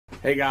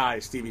Hey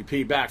guys, Stevey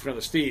P back for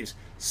another Steve's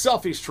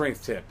selfie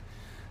strength tip.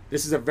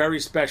 This is a very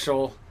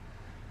special,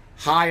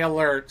 high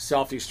alert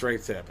selfie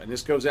strength tip. And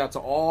this goes out to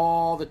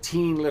all the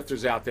teen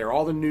lifters out there,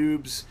 all the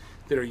noobs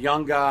that are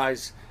young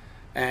guys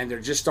and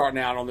they're just starting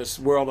out on this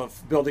world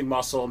of building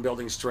muscle and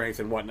building strength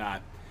and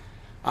whatnot.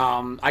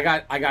 I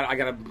got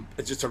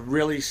just a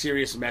really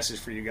serious message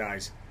for you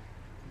guys.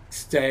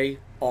 Stay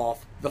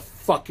off the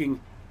fucking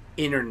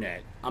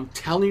internet. I'm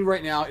telling you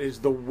right now, it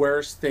is the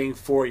worst thing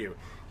for you.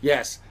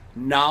 Yes,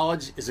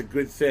 knowledge is a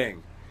good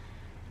thing.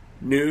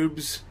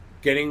 Noobs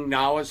getting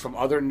knowledge from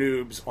other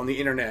noobs on the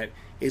internet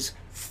is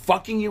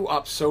fucking you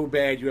up so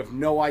bad you have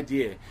no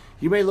idea.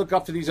 You may look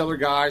up to these other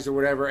guys or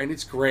whatever, and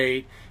it's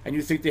great, and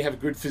you think they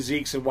have good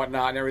physiques and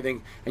whatnot and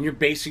everything, and you're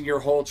basing your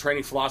whole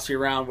training philosophy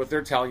around what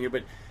they're telling you,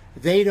 but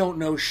they don't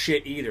know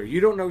shit either.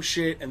 You don't know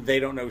shit, and they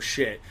don't know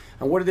shit.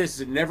 And what it is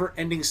a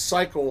never-ending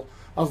cycle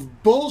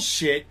of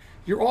bullshit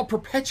you're all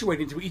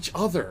perpetuating to each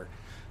other.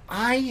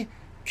 I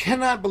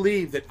cannot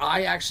believe that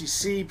I actually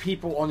see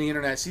people on the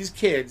internet, these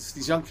kids,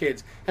 these young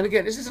kids, and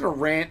again, this isn't a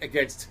rant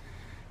against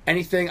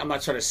anything. I'm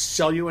not trying to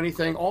sell you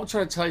anything. All I'm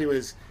trying to tell you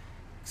is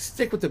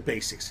stick with the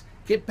basics.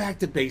 Get back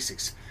to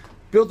basics.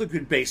 Build a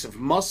good base of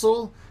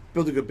muscle.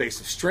 Build a good base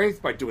of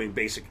strength by doing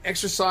basic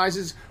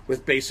exercises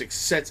with basic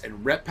sets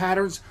and rep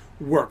patterns.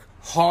 Work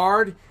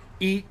hard.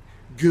 Eat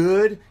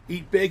good.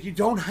 Eat big. You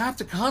don't have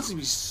to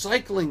constantly be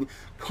cycling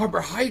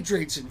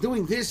carbohydrates and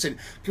doing this and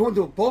going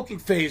to a bulking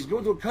phase,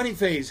 going to a cutting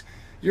phase.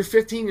 You're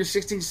 15, you're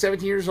 16,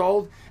 17 years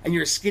old, and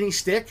you're a skinny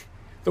stick.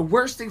 The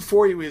worst thing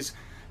for you is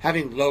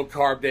having low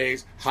carb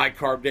days, high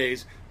carb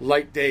days,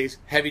 light days,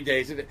 heavy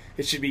days.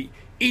 It should be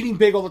eating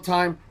big all the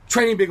time,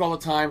 training big all the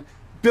time.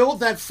 Build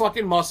that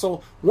fucking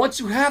muscle. Once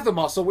you have the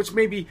muscle, which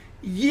may be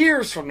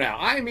years from now,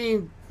 I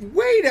mean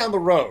way down the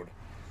road,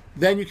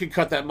 then you can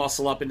cut that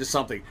muscle up into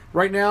something.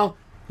 Right now,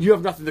 you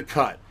have nothing to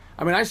cut.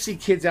 I mean, I see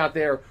kids out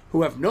there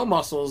who have no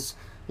muscles,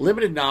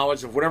 limited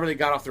knowledge of whatever they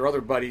got off their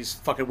other buddies'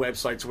 fucking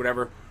websites or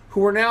whatever,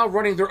 who are now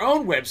running their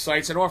own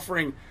websites and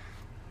offering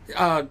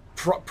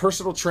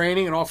personal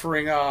training and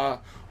offering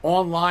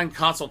online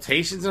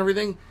consultations and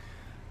everything.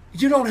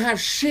 You don't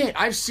have shit.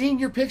 I've seen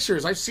your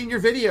pictures. I've seen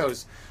your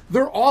videos.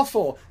 They're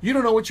awful. You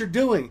don't know what you're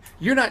doing.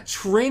 You're not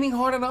training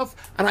hard enough.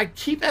 And I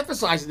keep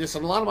emphasizing this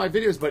in a lot of my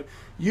videos, but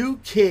you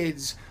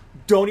kids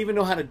don't even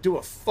know how to do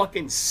a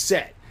fucking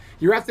set.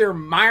 You're out there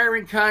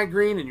miring Kai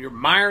Green and you're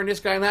miring this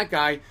guy and that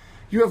guy.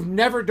 You have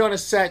never done a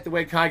set the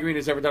way Kai Green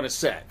has ever done a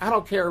set. I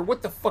don't care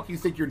what the fuck you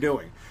think you're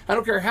doing. I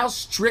don't care how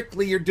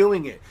strictly you're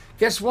doing it.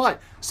 Guess what?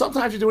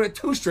 Sometimes you're doing it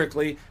too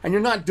strictly and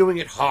you're not doing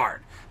it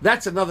hard.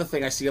 That's another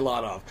thing I see a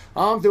lot of.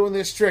 I'm doing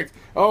this strict.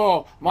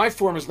 Oh, my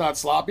form is not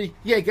sloppy.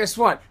 Yeah, guess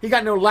what? He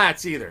got no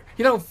lats either.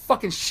 You know,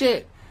 fucking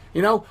shit.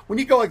 You know, when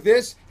you go like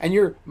this and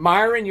you're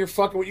miring your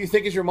fucking what you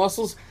think is your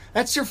muscles,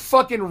 that's your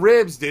fucking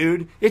ribs,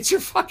 dude. It's your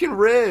fucking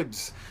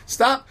ribs.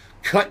 Stop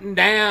cutting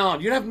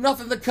down. You have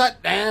nothing to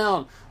cut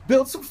down.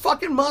 Build some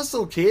fucking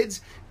muscle,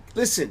 kids.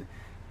 Listen,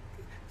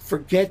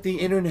 forget the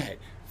internet.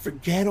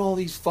 Forget all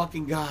these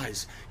fucking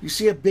guys. You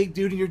see a big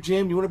dude in your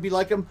gym, you want to be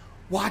like him?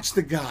 Watch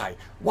the guy.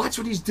 Watch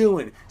what he's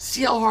doing.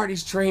 See how hard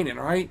he's training,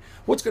 all right?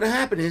 What's going to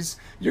happen is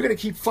you're going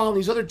to keep following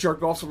these other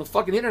jerk-offs on the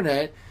fucking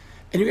internet,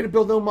 and you're going to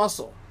build no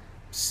muscle.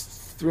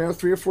 3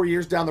 or 4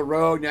 years down the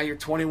road, now you're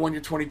 21,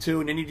 you're 22,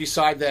 and then you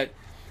decide that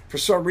for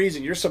some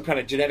reason you're some kind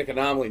of genetic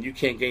anomaly and you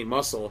can't gain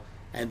muscle,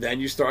 and then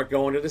you start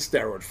going to the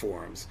steroid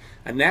forums.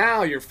 And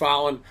now you're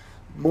following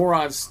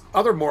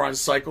other morons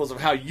cycles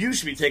of how you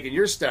should be taking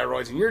your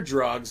steroids and your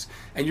drugs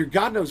and your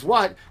God knows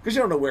what, because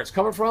you don't know where it's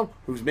coming from,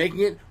 who's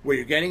making it, where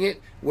you're getting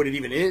it, what it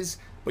even is,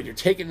 but you're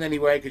taking it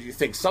anyway because you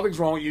think something's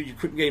wrong with you, you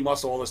couldn't gain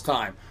muscle all this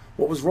time.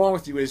 What was wrong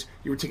with you is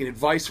you were taking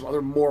advice from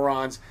other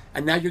morons,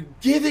 and now you're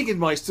giving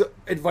advice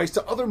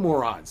to other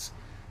morons.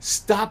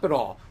 Stop it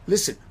all.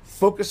 Listen,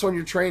 focus on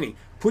your training.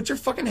 Put your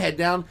fucking head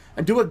down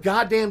and do a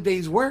goddamn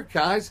day's work,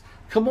 guys.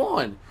 Come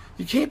on.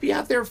 You can't be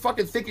out there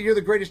fucking thinking you're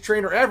the greatest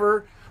trainer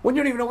ever when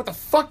you don't even know what the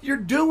fuck you're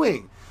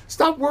doing.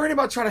 Stop worrying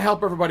about trying to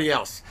help everybody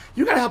else.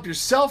 You got to help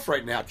yourself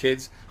right now,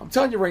 kids. I'm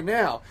telling you right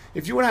now,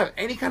 if you want to have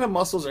any kind of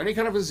muscles or any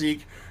kind of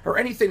physique or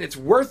anything that's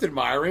worth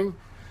admiring,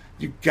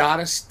 you got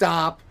to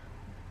stop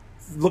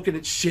looking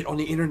at shit on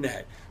the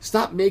internet.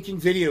 Stop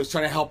making videos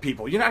trying to help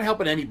people. You're not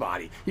helping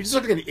anybody. You just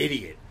look like an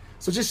idiot.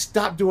 So just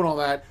stop doing all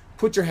that.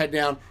 Put your head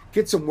down.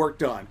 Get some work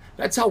done.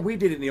 That's how we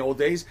did it in the old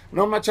days.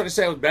 No, I'm not trying to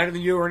say I was better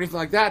than you or anything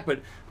like that,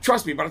 but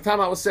trust me, by the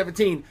time I was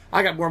 17,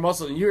 I got more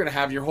muscle than you're going to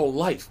have your whole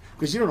life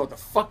because you don't know what the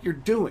fuck you're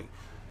doing.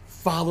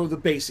 Follow the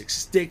basics.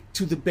 Stick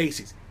to the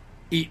basics.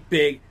 Eat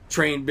big,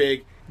 train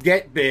big,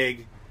 get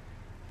big,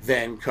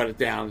 then cut it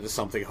down into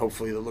something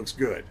hopefully that looks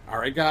good. All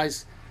right,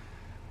 guys?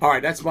 All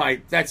right, that's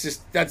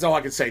all I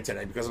can say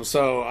today because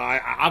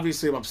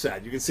obviously I'm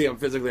upset. You can see I'm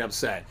physically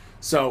upset.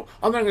 So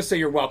I'm not going to say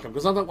you're welcome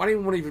because I don't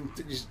even want to even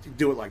just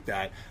do it like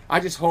that. I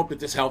just hope that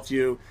this helped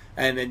you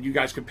and then you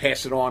guys can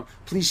pass it on.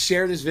 Please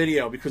share this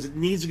video because it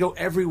needs to go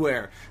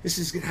everywhere. This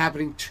is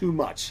happening too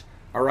much.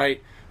 All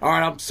right,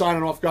 I'm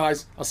signing off,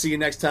 guys. I'll see you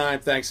next time.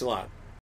 Thanks a lot.